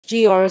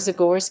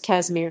Grzegorz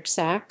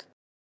Kaźmierczak.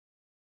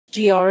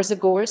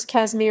 Grzegorz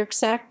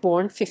Kaźmierczak,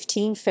 born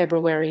 15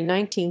 February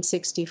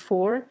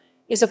 1964,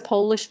 is a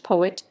Polish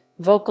poet,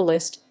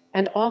 vocalist,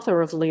 and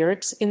author of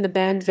lyrics in the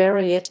band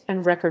Variété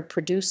and record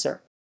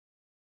producer.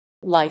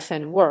 Life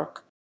and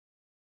work.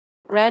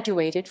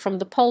 Graduated from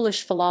the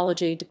Polish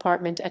philology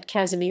department at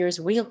Kazimierz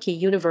Wielki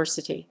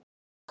University.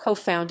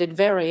 Co-founded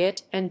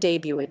Variété and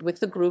debuted with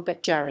the group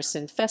at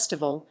Jarocin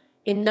Festival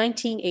in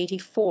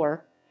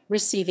 1984,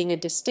 receiving a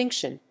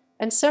distinction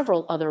and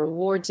several other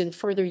awards in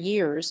further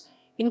years,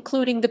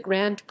 including the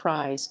Grand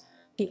Prize,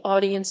 the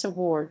Audience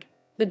Award,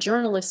 the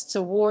Journalists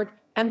Award,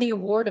 and the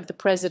Award of the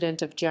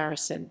President of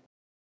Jarocin.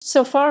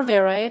 So far,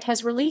 Variété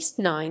has released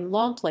 9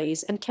 long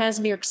plays and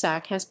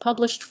Kaźmierczak has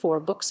published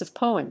 4 books of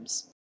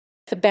poems.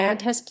 The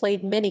band has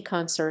played many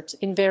concerts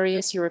in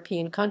various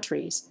European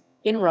countries,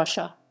 in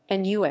Russia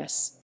and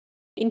US.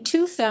 In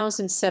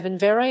 2007,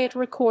 Variété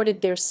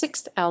recorded their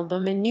 6th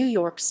album in New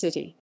York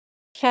City.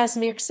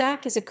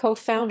 Kaźmierczak is a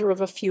co-founder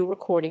of a few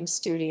recording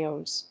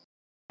studios.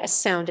 As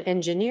sound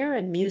engineer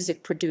and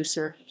music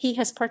producer, he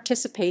has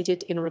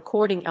participated in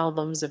recording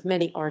albums of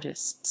many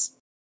artists.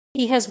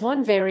 He has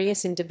won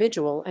various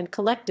individual and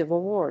collective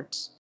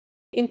awards.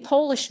 In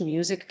Polish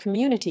music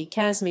community,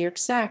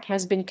 Kaźmierczak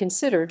has been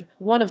considered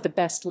one of the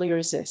best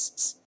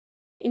lyricists.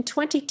 In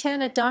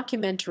 2010, a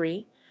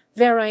documentary,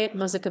 Variété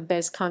Muzyka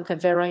bez końca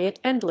Variété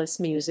Endless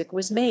Music,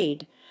 was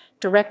made,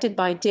 directed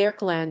by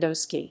Derek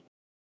Landowski.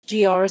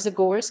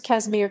 Grzegorz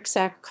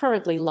Kaźmierczak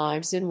currently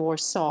lives in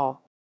Warsaw.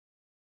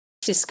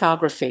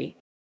 Discography.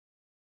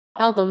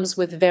 Albums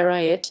with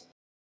Variété.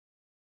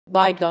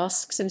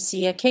 Bydgoszcz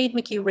MC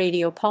Akademiki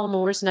Radio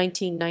Palmores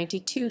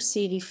 1992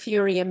 CD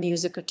Furia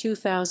Musica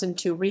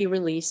 2002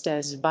 re-released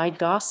as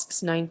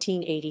Bydgoszcz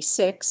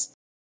 1986.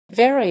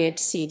 Variété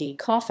CD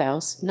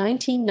Kaufhaus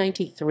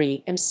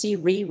 1993 MC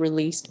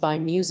re-released by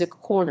Music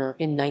Corner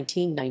in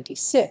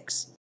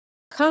 1996.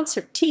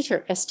 Concert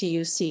Teacher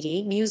STU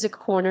CD Music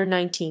Corner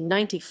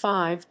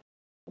 1995.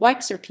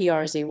 Weixer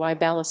PRZY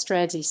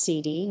Balastradzi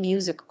CD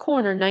Music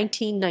Corner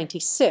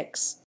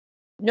 1996.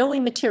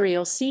 Nowy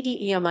Material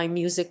CD EMI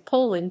Music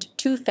Poland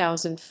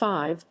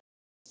 2005.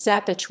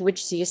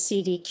 Zapytwiczia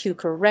CD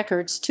Kuker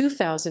Records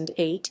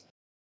 2008.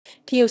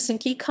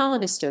 Piosenki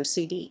Kolonisto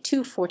CD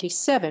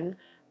 247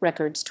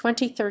 Records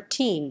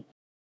 2013.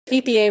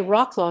 VPA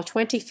Rocklaw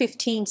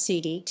 2015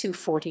 CD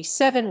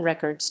 247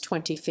 Records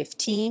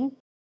 2015.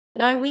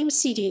 Niwim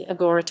CD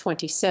Agora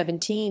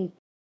 2017.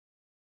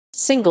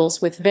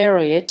 Singles with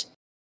Variété.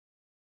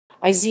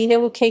 Izina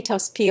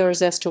Ukatos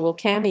Piorzestoval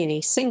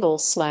Kamieni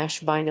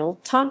single/vinyl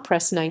Tom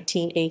Press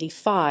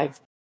 1985.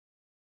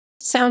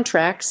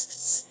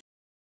 Soundtracks.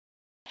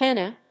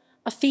 Hannah,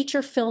 a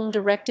feature film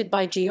directed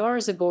by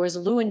Grzegorz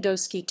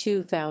Lewandowski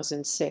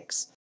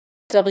 2006.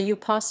 W.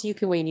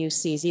 Posiukueniu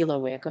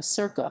Zilowieka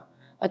Circa,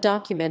 a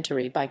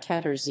documentary by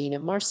Katarzyna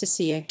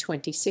Marcisiak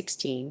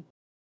 2016.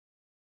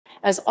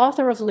 As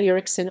author of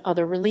lyrics in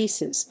other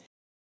releases.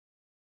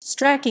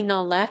 Straki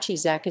na Laci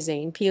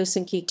Zakazane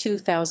Piosenki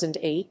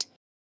 2008.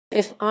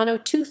 If Ano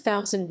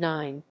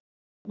 2009.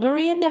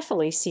 Maria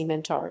Nefeli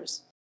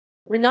Cementars.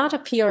 Renata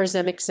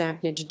Piarzemik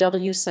Zamknij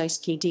W.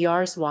 Siski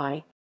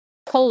Drzy.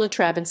 Kola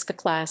Trabanska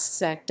Klas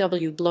Zak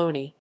W.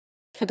 Bloni.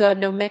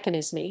 Kagodno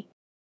Mechanizmi.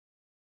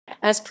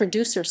 As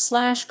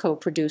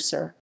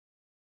producer/co-producer.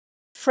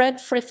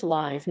 Fred Frith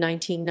Live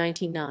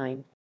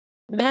 1999.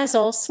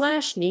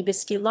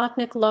 Mazal/Nibiski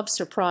Lotnik Love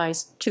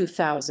Surprise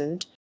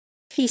 2000.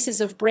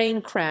 Pieces of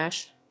Brain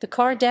Crash, The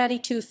Car Daddy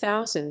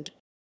 2000.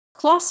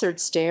 Klossard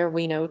Stare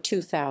Wino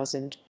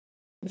 2000.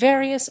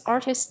 Various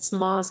Artists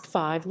Mozg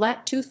 5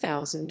 Lat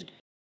 2000.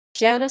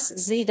 Janus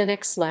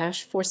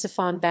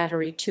Zdanek/Forsifon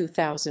Battery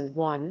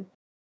 2001.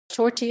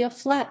 Tortilla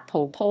Flat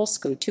Po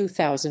Polsku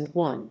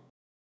 2001.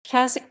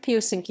 Kazakh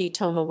Piosenki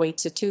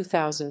Tomowaitsa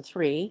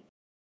 2003.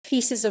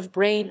 Pieces of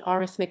Brain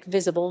Arrhythmic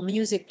Visible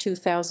Music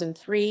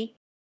 2003.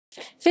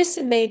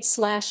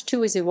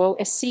 Fisimade/Tuiziwo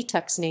SC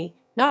Tuxni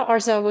Na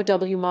Arzawo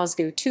W.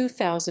 Mozgu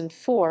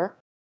 2004.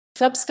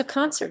 Fubska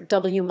Concert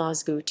W.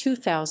 Mozgu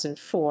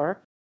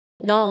 2004.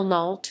 Null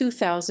Null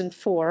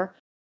 2004.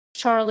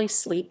 Charlie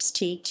Sleeps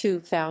T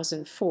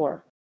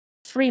 2004.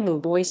 3 Moo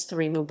Boys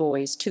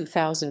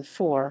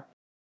 2004.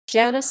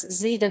 Janus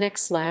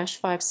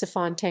Zdanek/5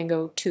 Sifon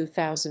Tango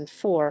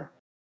 2004.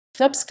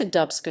 Fubska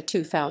Dubska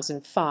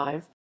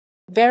 2005.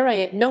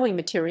 Variété Nowy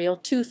Material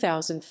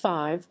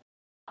 2005.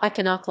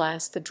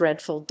 Iconoclast The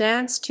Dreadful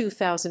Dance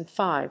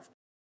 2005.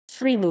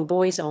 3 Moo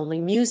Boys Only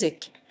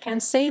Music Can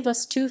Save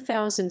Us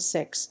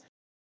 2006.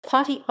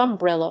 Potty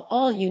Umbrella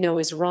All You Know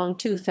Is Wrong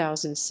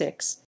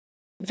 2006.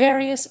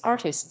 Various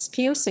Artists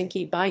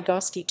Piosenki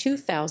Bydgoszcz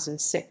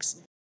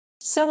 2006.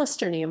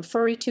 Celesternium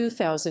Furry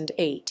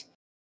 2008.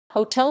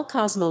 Hotel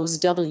Cosmos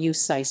W.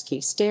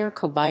 Siski Stare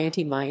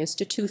Kobayati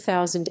Mayasta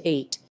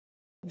 2008.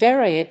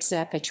 Variété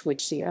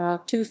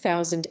Zapytwiczia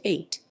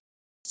 2008.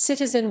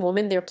 Citizen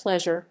Woman Their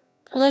Pleasure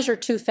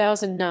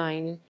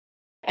 2009.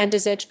 And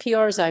as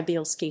Piarz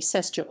Bielski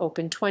Sestia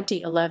Open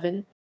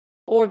 2011.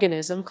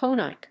 Organism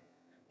Konik.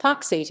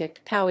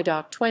 Poxatic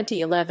Powidoc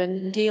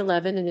 2011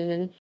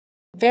 D11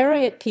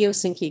 Variété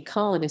Piosenki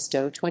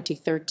Colonisto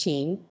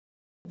 2013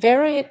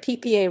 Variété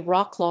PPA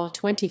Rocklaw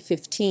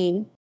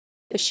 2015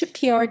 The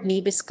Shipyard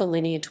Nebiska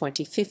Linea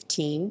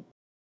 2015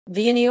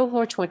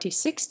 Vieniohor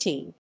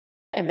 2016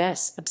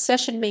 MS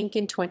Obsession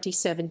Minkin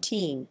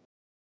 2017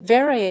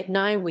 Variété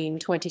Naiweem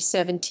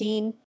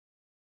 2017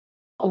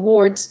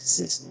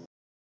 Awards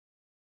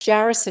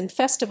Jarrison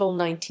Festival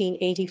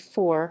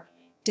 1984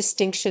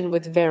 Distinction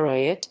with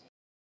Variété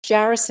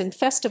Jarrison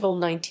Festival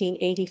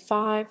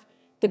 1985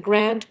 The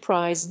Grand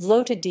Prize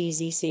Zlota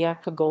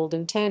Dziesiaka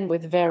Golden 10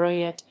 with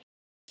Variété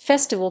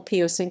Festival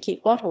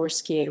Piosenki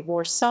Autorskie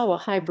Warsaw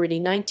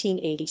Hybridi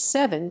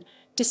 1987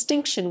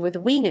 Distinction with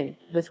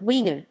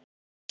Wienen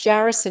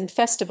Jarrison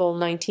Festival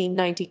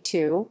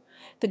 1992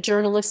 The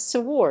Journalists'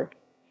 Award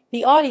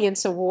The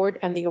Audience Award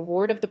and the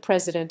Award of the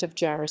President of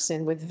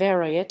Jarrison with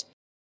Variété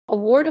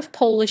Award of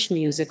Polish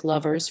Music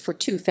Lovers for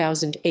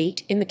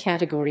 2008 in the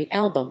category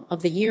Album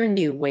of the Year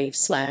New Wave /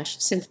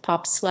 Synth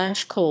Pop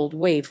 / Cold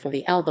Wave for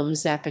the album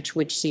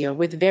Zapachwyjcia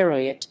with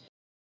Variété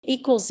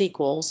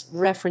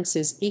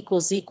References